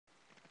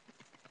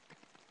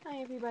Hi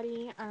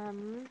everybody,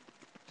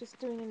 just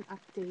doing an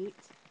update.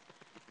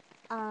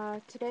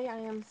 Today I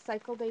am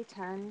cycle day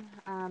 10.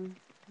 I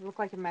look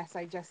like a mess.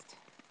 I just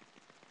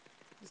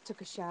took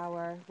a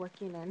shower,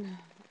 working in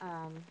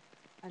a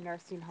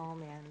nursing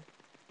home, and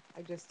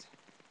I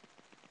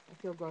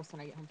feel gross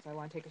when I get home, so I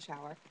want to take a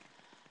shower.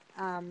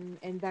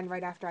 And then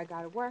right after I got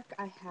out of work,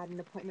 I had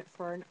an appointment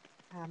for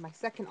my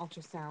second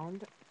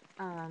ultrasound.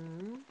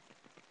 I've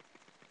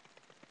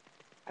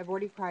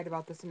already cried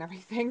about this and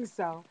everything,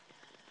 so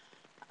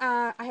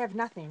I have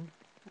nothing.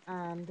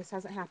 This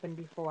hasn't happened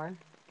before,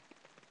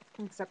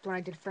 except when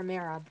I did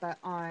Femera, but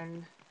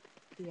on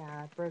the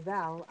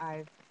Brevel,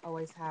 I've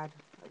always had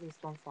at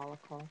least one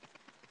follicle.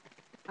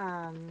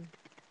 But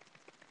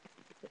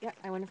yeah,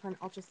 I went in for an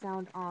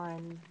ultrasound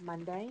on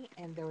Monday,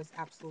 and there was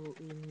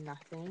absolutely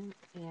nothing,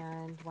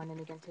 and went in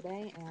again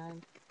today,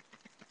 and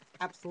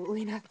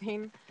absolutely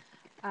nothing.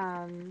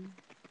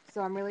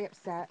 So I'm really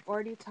upset.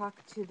 Already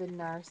talked to the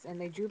nurse,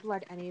 and they drew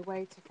blood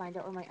anyway to find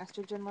out where my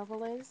estrogen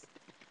level is.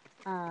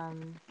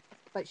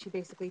 But she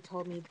basically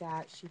told me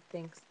that she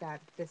thinks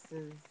that this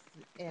is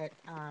it.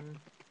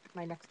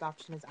 My next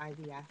option is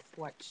IVF,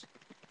 which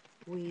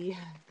we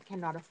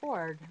cannot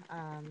afford.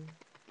 I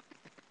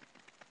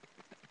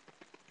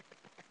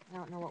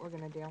don't know what we're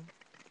going to do.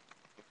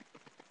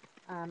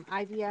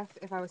 IVF,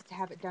 if I was to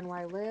have it done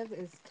where I live,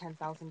 is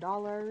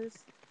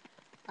 $10,000.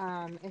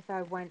 If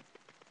I went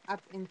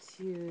up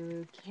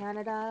into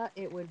Canada,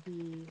 it would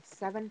be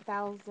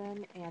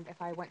 $7,000, and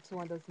if I went to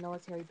one of those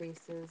military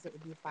bases, it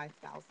would be $5,000.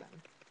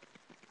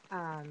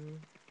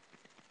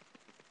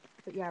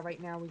 But yeah, right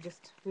now we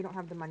don't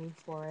have the money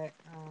for it.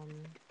 We're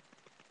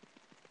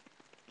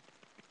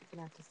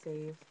gonna have to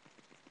save.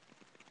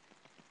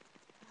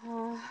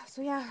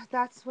 So yeah,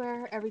 that's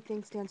where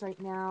everything stands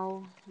right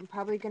now. I'm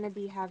probably gonna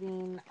be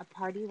having a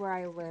party where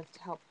I live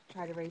to help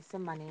try to raise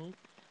some money.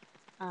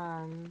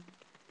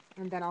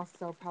 And then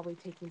also probably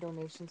taking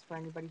donations for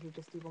anybody who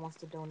just even wants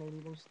to donate,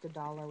 even just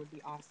 $1 would be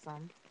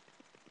awesome.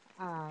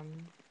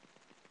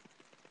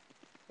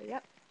 But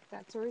yep,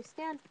 that's where we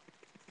stand.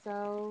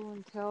 So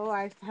until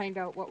I find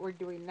out what we're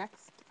doing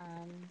next,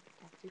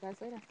 talk to you guys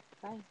later.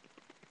 Bye.